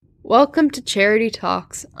Welcome to Charity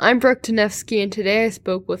Talks. I'm Brooke Tanevsky, and today I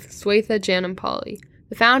spoke with Swetha Janampally,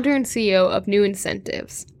 the founder and CEO of New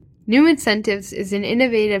Incentives. New Incentives is an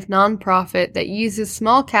innovative nonprofit that uses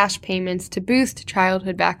small cash payments to boost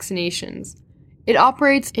childhood vaccinations. It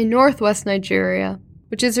operates in northwest Nigeria,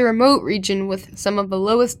 which is a remote region with some of the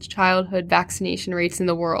lowest childhood vaccination rates in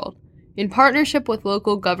the world. In partnership with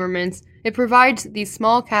local governments, it provides these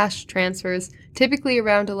small cash transfers, typically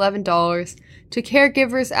around $11, to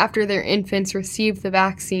caregivers after their infants receive the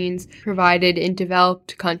vaccines provided in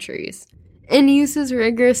developed countries, and uses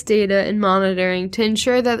rigorous data and monitoring to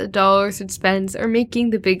ensure that the dollars it spends are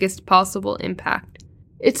making the biggest possible impact.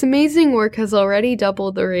 Its amazing work has already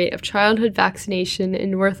doubled the rate of childhood vaccination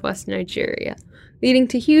in northwest Nigeria, leading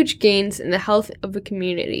to huge gains in the health of the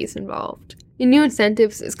communities involved. And New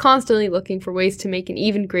Incentives is constantly looking for ways to make an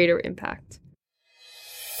even greater impact.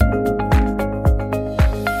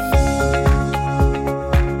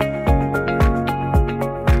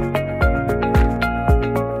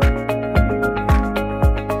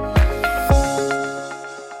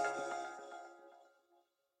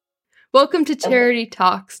 Welcome to Charity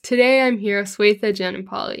Talks. Today I'm here with Swetha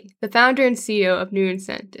Janampally, the founder and CEO of New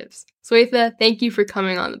Incentives. Swetha, thank you for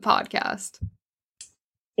coming on the podcast.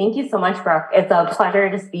 Thank you so much, Brooke. It's a pleasure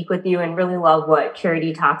to speak with you and really love what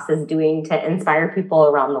Charity Talks is doing to inspire people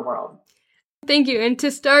around the world. Thank you. And to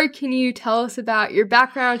start, can you tell us about your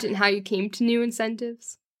background and how you came to New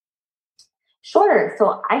Incentives? Sure.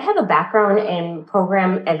 So I have a background in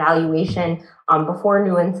program evaluation. Before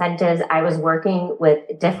New Incentives, I was working with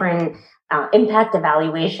different impact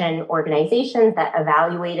evaluation organizations that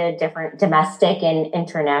evaluated different domestic and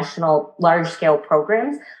international large-scale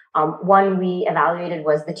programs. One we evaluated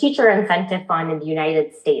was the Teacher Incentive Fund in the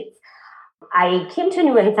United States. I came to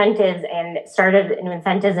New Incentives and started New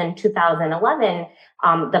Incentives in 2011.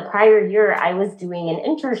 The prior year, I was doing an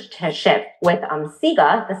internship with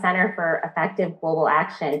SIGA, the Center for Effective Global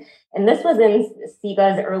Action. And this was in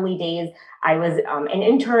SIGA's early days. I was an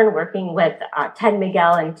intern working with Ted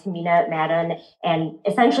Miguel and Tamina Madden. And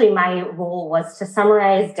essentially my role was to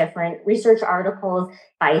summarize different research articles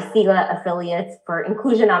by SIGA affiliates for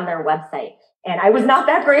inclusion on their website. And I was not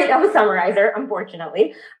that great of a summarizer,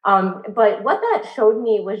 unfortunately. But what that showed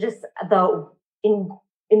me was just the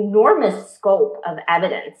enormous scope of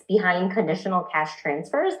evidence behind conditional cash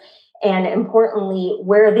transfers, and importantly,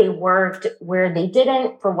 where they worked, where they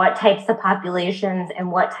didn't, for what types of populations,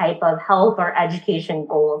 and what type of health or education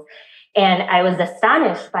goals. And I was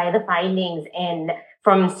astonished by the findings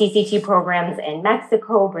from CCT programs in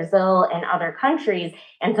Mexico, Brazil, and other countries.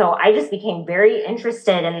 And so I just became very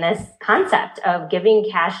interested in this concept of giving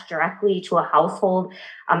cash directly to a household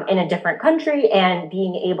in a different country and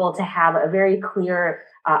being able to have a very clear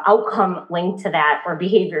outcome linked to that or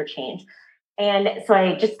behavior change. And so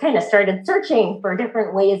I just kind of started searching for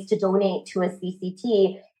different ways to donate to a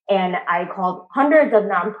CCT. And I called hundreds of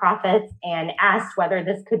nonprofits and asked whether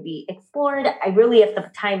this could be explored. I really, at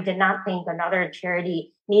the time, did not think another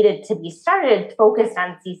charity needed to be started focused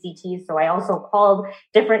on CCT. So I also called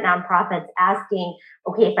different nonprofits asking,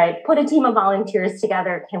 okay, if I put a team of volunteers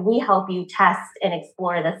together, can we help you test and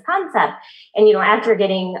explore this concept? And, after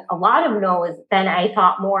getting a lot of no's, then I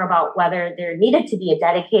thought more about whether there needed to be a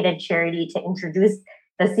dedicated charity to introduce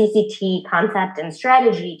the CCT concept and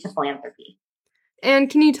strategy to philanthropy.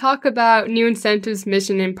 And can you talk about New Incentives'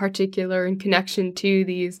 mission in particular in connection to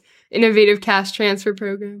these innovative cash transfer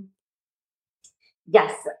programs?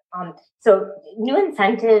 Yes. So New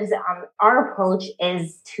Incentives, our approach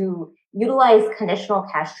is to utilize conditional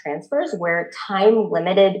cash transfers where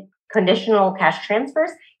time-limited conditional cash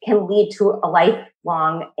transfers can lead to a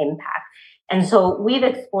lifelong impact. And so we've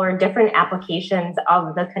explored different applications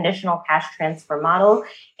of the conditional cash transfer model.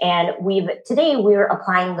 And today we're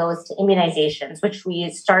applying those to immunizations, which we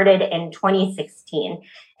started in 2016.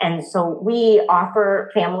 And so we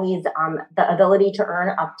offer families the ability to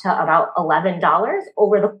earn up to about $11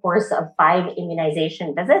 over the course of 5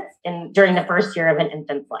 immunization visits during the first year of an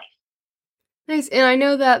infant's life. Nice. And I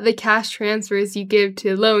know that the cash transfers you give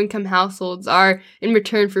to low-income households are in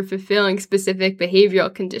return for fulfilling specific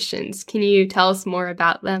behavioral conditions. Can you tell us more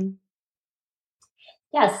about them?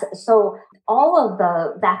 Yes. So all of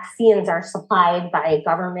the vaccines are supplied by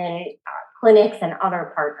government clinics and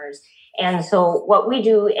other partners. And so what we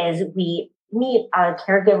do is we meet a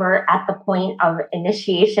caregiver at the point of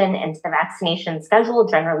initiation into the vaccination schedule,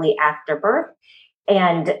 generally after birth.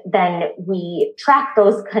 And then we track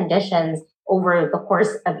those conditions over the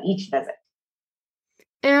course of each visit.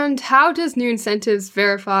 And how does New Incentives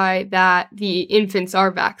verify that the infants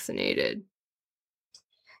are vaccinated?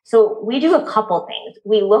 So we do a couple things.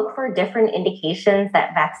 We look for different indications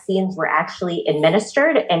that vaccines were actually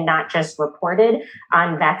administered and not just reported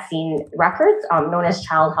on vaccine records, known as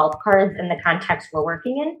child health cards in the context we're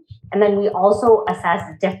working in. And then we also assess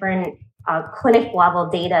different clinic level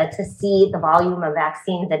data to see the volume of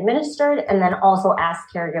vaccines administered, and then also ask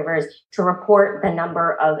caregivers to report the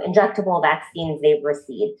number of injectable vaccines they've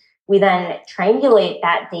received. We then triangulate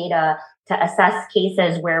that data to assess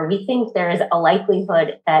cases where we think there is a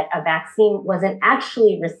likelihood that a vaccine wasn't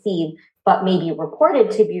actually received, but maybe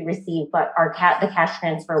reported to be received, but the cash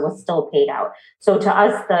transfer was still paid out. So to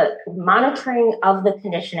us, the monitoring of the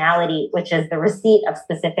conditionality, which is the receipt of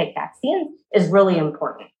specific vaccines, is really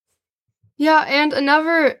important. Yeah, and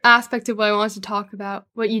another aspect of what I wanted to talk about,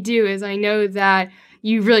 what you do, is I know that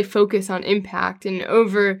you really focus on impact, and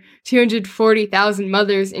over 240,000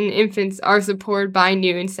 mothers and infants are supported by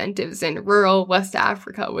new incentives in rural West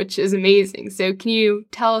Africa, which is amazing. So can you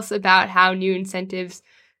tell us about how new incentives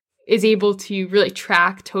is able to really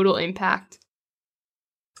track total impact?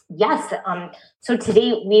 Yes. So to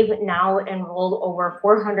date, we've now enrolled over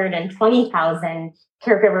 420,000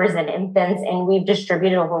 caregivers and infants, and we've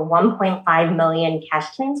distributed over 1.5 million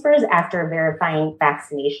cash transfers after verifying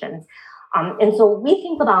vaccinations. And so we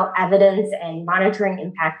think about evidence and monitoring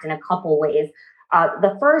impact in a couple ways.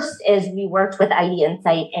 The first is we worked with ID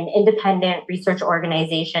Insight, an independent research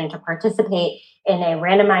organization, to participate in a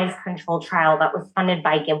randomized controlled trial that was funded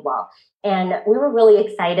by GiveWell. And we were really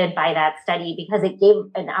excited by that study because it gave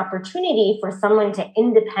an opportunity for someone to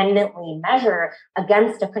independently measure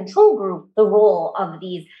against a control group the role of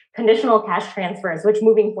these conditional cash transfers, which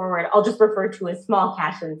moving forward, I'll just refer to as small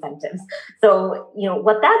cash incentives. So,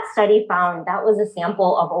 what that study found, that was a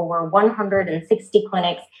sample of over 160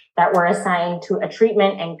 clinics that were assigned to a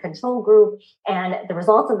treatment and control group. And the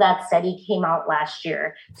results of that study came out last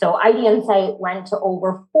year. So ID Insight went to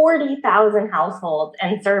over 40,000 households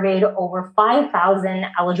and surveyed over 5,000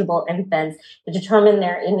 eligible infants to determine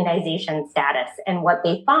their immunization status. And what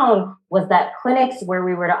they found was that clinics where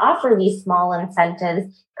we were to offer these small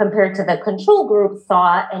incentives compared to the control group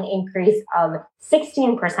saw an increase of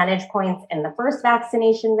 16 percentage points in the first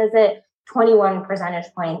vaccination visit, 21 percentage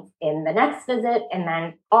points in the next visit, and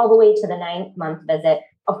then all the way to the 9-month visit,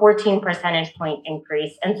 a 14 percentage point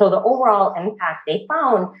increase. And so the overall impact they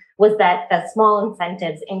found was that the small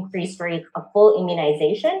incentives increased rates of full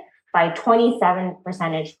immunization by 27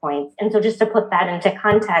 percentage points. And so just to put that into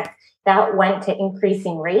context, that went to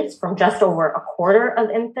increasing rates from just over a quarter of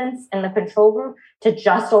infants in the control group to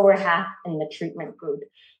just over half in the treatment group.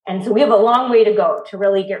 And so we have a long way to go to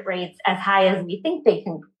really get rates as high as we think they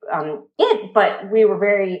can get, but we were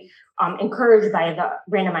very encouraged by the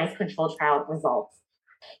randomized control trial results.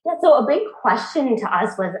 Yeah, so a big question to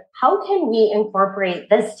us was, how can we incorporate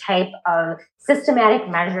this type of systematic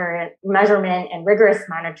measurement and rigorous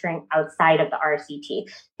monitoring outside of the RCT?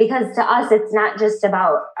 Because to us, it's not just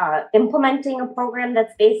about implementing a program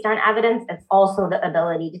that's based on evidence, it's also the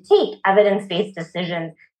ability to take evidence-based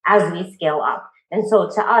decisions as we scale up. And so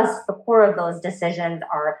to us, the core of those decisions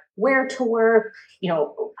are where to work,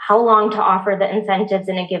 how long to offer the incentives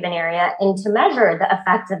in a given area, and to measure the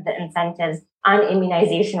effect of the incentives on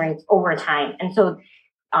immunization rates over time. And so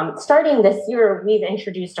starting this year, we've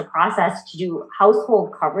introduced a process to do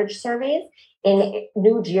household coverage surveys in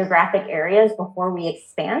new geographic areas before we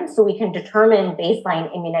expand, so we can determine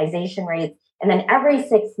baseline immunization rates, and then every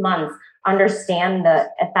 6 months, understand the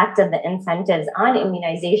effect of the incentives on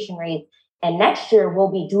immunization rates. And next year,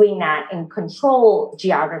 we'll be doing that in control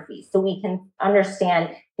geography, so we can understand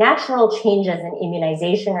natural changes in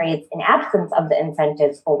immunization rates in absence of the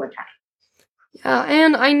incentives over time. Yeah,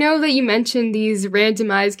 and I know that you mentioned these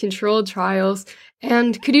randomized controlled trials,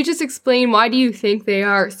 and could you just explain why do you think they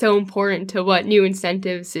are so important to what New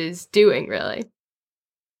Incentives is doing, really?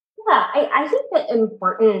 Yeah, I think the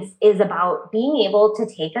importance is about being able to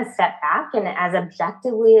take a step back and as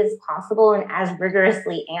objectively as possible and as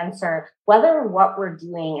rigorously answer whether what we're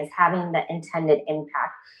doing is having the intended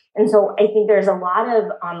impact. And so I think there's a lot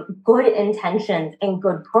of good intentions and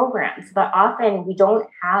good programs, but often we don't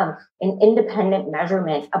have an independent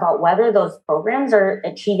measurement about whether those programs are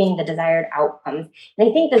achieving the desired outcomes. And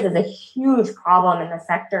I think this is a huge problem in the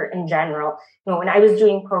sector in general. When I was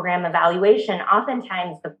doing program evaluation,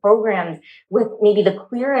 oftentimes the programs with maybe the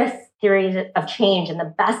clearest theories of change and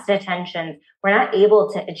the best intentions were not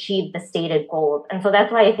able to achieve the stated goals. And so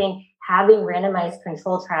that's why I think having randomized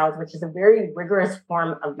control trials, which is a very rigorous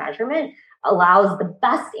form of measurement, allows the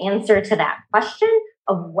best answer to that question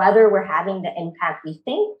of whether we're having the impact we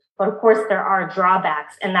think. But of course, there are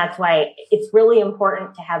drawbacks. And that's why it's really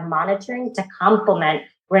important to have monitoring to complement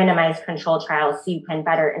randomized control trials so you can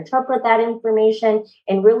better interpret that information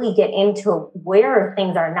and really get into where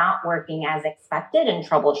things are not working as expected and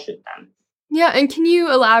troubleshoot them. Yeah, and can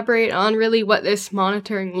you elaborate on really what this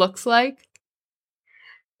monitoring looks like?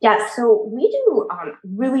 Yeah, so we do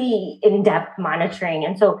really in-depth monitoring.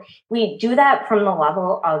 And so we do that from the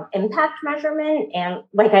level of impact measurement. And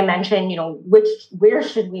like I mentioned, where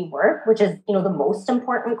should we work, which is, the most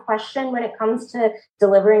important question when it comes to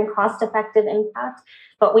delivering cost-effective impact.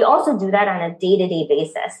 But we also do that on a day-to-day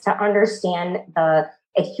basis to understand the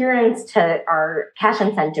adherence to our cash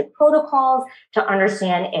incentive protocols, to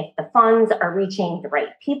understand if the funds are reaching the right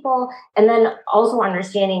people, and then also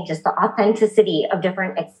understanding just the authenticity of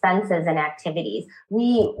different expenses and activities.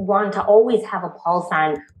 We want to always have a pulse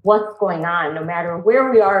on what's going on, no matter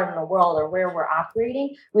where we are in the world or where we're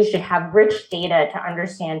operating. We should have rich data to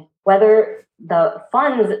understand whether the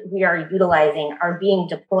funds we are utilizing are being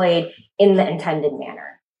deployed in the intended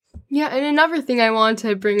manner. Yeah, and another thing I wanted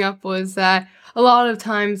to bring up was that a lot of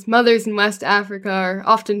times mothers in West Africa are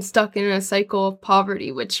often stuck in a cycle of poverty,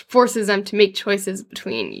 which forces them to make choices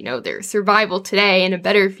between, their survival today and a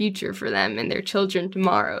better future for them and their children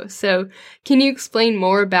tomorrow. So can you explain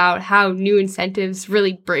more about how New Incentives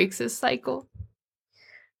really breaks this cycle?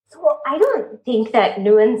 So I don't think that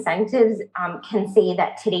New Incentives can say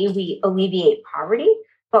that today we alleviate poverty.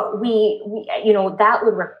 But we that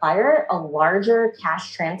would require a larger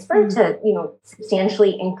cash transfer to,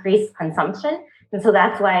 substantially increase consumption. And so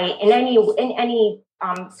that's why in any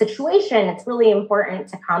situation, it's really important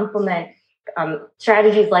to complement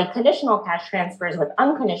strategies like conditional cash transfers with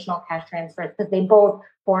unconditional cash transfers, because they both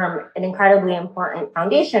form an incredibly important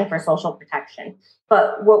foundation for social protection.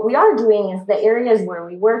 But what we are doing is the areas where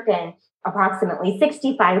we work in, approximately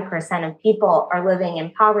 65% of people are living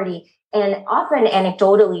in poverty. And often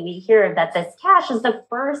anecdotally, we hear that this cash is the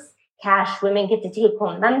first cash women get to take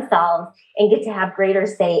home themselves and get to have greater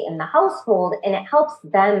say in the household. And it helps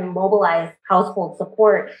them mobilize household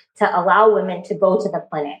support to allow women to go to the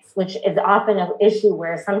clinics, which is often an issue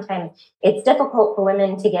where sometimes it's difficult for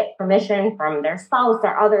women to get permission from their spouse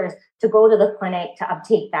or others to go to the clinic to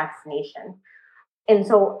uptake vaccination. And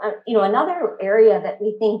so, another area that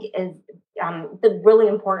we think is really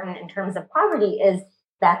important in terms of poverty is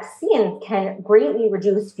vaccines can greatly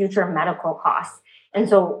reduce future medical costs. And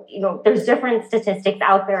so, there's different statistics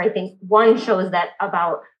out there. I think one shows that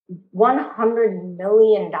about $100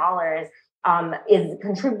 million is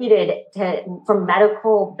contributed from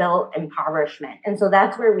medical bill impoverishment. And so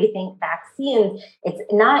that's where we think vaccines, it's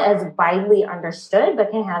not as widely understood,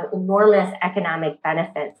 but can have enormous economic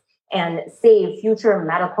benefits and save future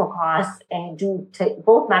medical costs and due to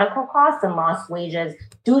both medical costs and lost wages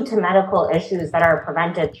due to medical issues that are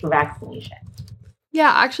prevented through vaccination.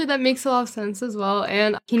 Yeah, actually, that makes a lot of sense as well.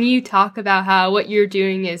 And can you talk about how what you're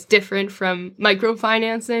doing is different from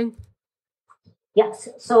microfinancing? Yes.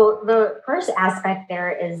 So the first aspect there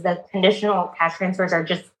is the conditional cash transfers are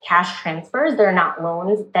just cash transfers. They're not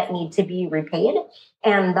loans that need to be repaid.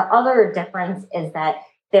 And the other difference is that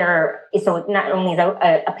so not only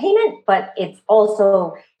a payment, but it's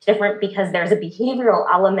also different because there's a behavioral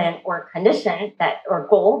element or condition or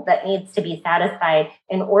goal that needs to be satisfied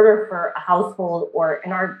in order for a household, or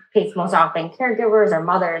in our case, most often caregivers or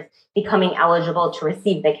mothers, becoming eligible to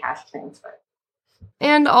receive the cash transfer.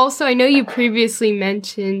 And also, I know you previously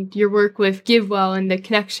mentioned your work with GiveWell and the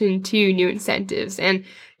connection to New Incentives. And,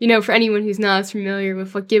 for anyone who's not as familiar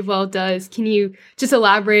with what GiveWell does, can you just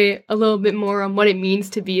elaborate a little bit more on what it means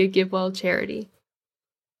to be a GiveWell charity?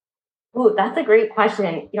 Oh, that's a great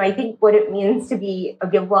question. I think what it means to be a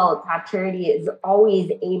GiveWell top charity is always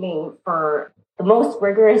aiming for the most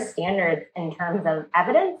rigorous standards in terms of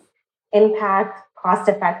evidence, impact, cost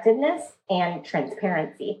effectiveness, and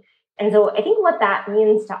transparency. And so I think what that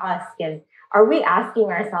means to us is, are we asking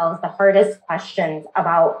ourselves the hardest questions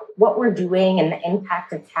about what we're doing and the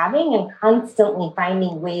impact it's having, and constantly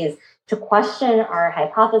finding ways to question our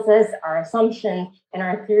hypothesis, our assumptions, and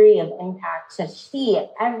our theory of impact to see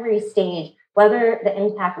at every stage whether the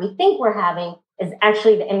impact we think we're having is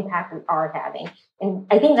actually the impact we are having. And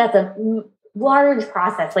I think that's a large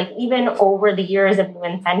process. Like, even over the years of New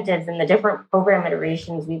Incentives and the different program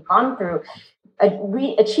iterations we've gone through,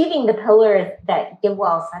 achieving the pillars that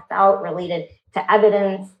GiveWell sets out related to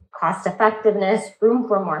evidence, cost effectiveness, room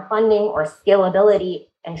for more funding, or scalability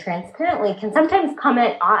and transparently can sometimes come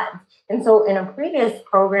at odds. And so in a previous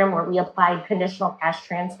program where we applied conditional cash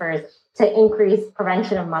transfers to increase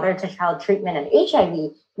prevention of mother-to-child treatment of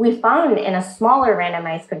HIV, we found in a smaller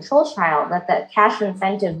randomized control trial that the cash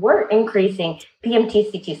incentives were increasing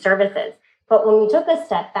PMTCT services. But when we took a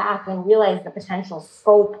step back and realized the potential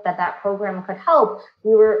scope that program could help,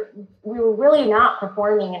 we were really not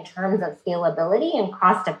performing in terms of scalability and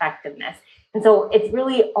cost effectiveness. And so it's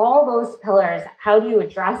really all those pillars. How do you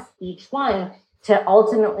address each one to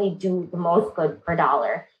ultimately do the most good per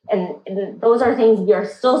dollar? And those are things we are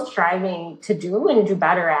still striving to do and do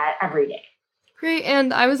better at every day. Great.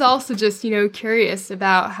 And I was also just, curious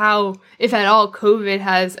about how, if at all, COVID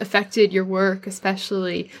has affected your work,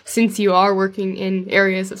 especially since you are working in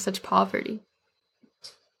areas of such poverty.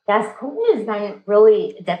 Yes, COVID has been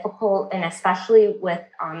really difficult, and especially with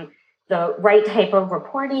the right type of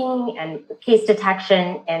reporting and case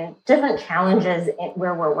detection and different challenges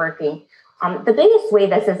where we're working. The biggest way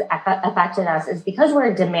this has affected us is because we're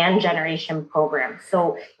a demand generation program.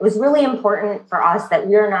 So it was really important for us that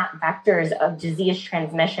we are not vectors of disease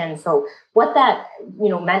transmission. So what that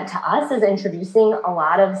meant to us is introducing a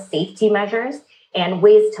lot of safety measures and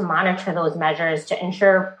ways to monitor those measures to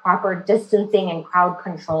ensure proper distancing and crowd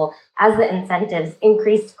control as the incentives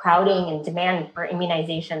increased crowding and demand for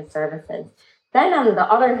immunization services. Then on the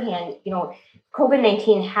other hand,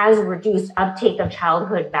 COVID-19 has reduced uptake of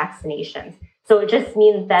childhood vaccinations. So it just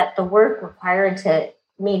means that the work required to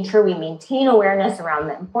make sure we maintain awareness around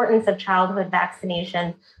the importance of childhood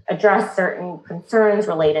vaccinations, address certain concerns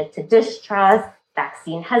related to distrust,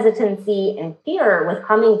 vaccine hesitancy, and fear with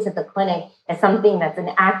coming to the clinic is something that's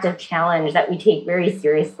an active challenge that we take very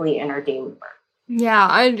seriously in our daily work. Yeah,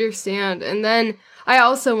 I understand. And then I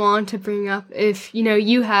also want to bring up if,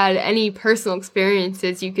 you had any personal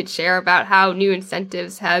experiences you could share about how New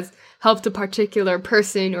Incentives has helped a particular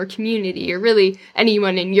person or community or really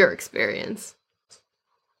anyone in your experience.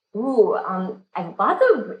 I have lots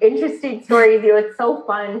of interesting stories. It's so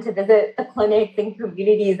fun to visit the clinics and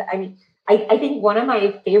communities. I think one of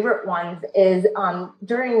my favorite ones is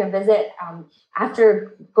during a visit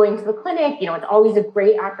after going to the clinic, it's always a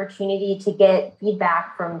great opportunity to get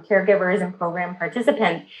feedback from caregivers and program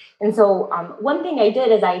participants. And so one thing I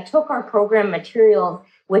did is I took our program materials,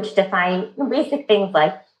 which define basic things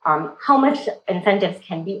like how much incentives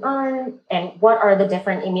can be earned and what are the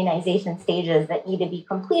different immunization stages that need to be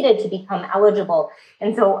completed to become eligible.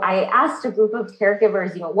 And so I asked a group of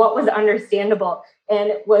caregivers, what was understandable,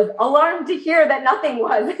 and was alarmed to hear that nothing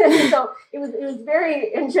was. And so it was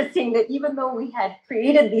very interesting that even though we had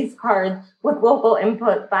created these cards with local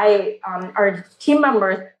input by our team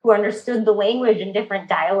members who understood the language in different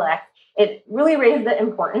dialects, it really raised the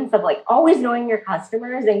importance of always knowing your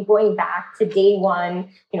customers and going back to day one,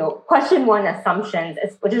 question one assumptions,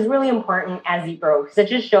 which is really important as you grow, because it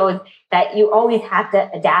just shows that you always have to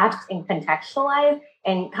adapt and contextualize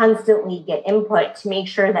and constantly get input to make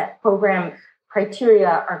sure that program criteria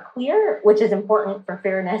are clear, which is important for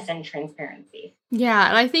fairness and transparency. Yeah,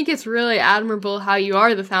 and I think it's really admirable how you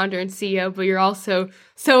are the founder and CEO, but you're also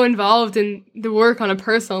so involved in the work on a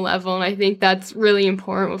personal level, and I think that's really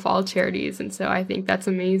important with all charities, and so I think that's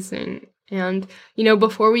amazing. And,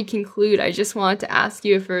 before we conclude, I just wanted to ask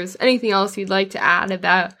you if there's anything else you'd like to add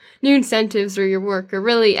about New Incentives or your work, or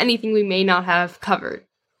really anything we may not have covered.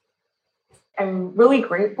 I'm really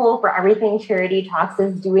grateful for everything Charity Talks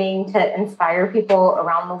is doing to inspire people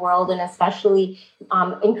around the world, and especially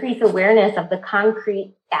increase awareness of the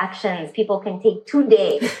concrete actions people can take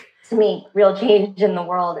today to make real change in the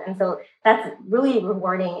world. And so that's really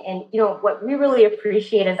rewarding. And, what we really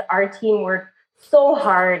appreciate is our team work so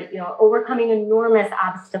hard, overcoming enormous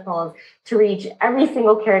obstacles to reach every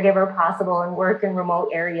single caregiver possible and work in remote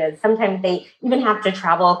areas. Sometimes they even have to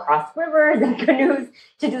travel across rivers and canoes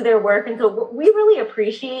to do their work. And so we really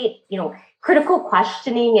appreciate, critical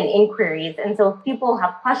questioning and inquiries. And so if people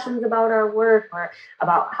have questions about our work or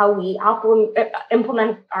about how we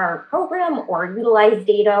implement our program or utilize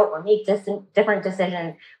data or make different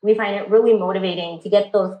decisions, we find it really motivating to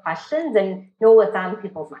get those questions and know what's on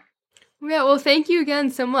people's minds. Yeah, well, thank you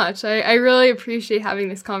again so much. I really appreciate having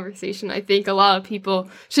this conversation. I think a lot of people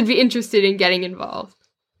should be interested in getting involved.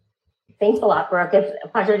 Thanks a lot, Brooke. It's a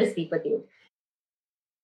pleasure to speak with you.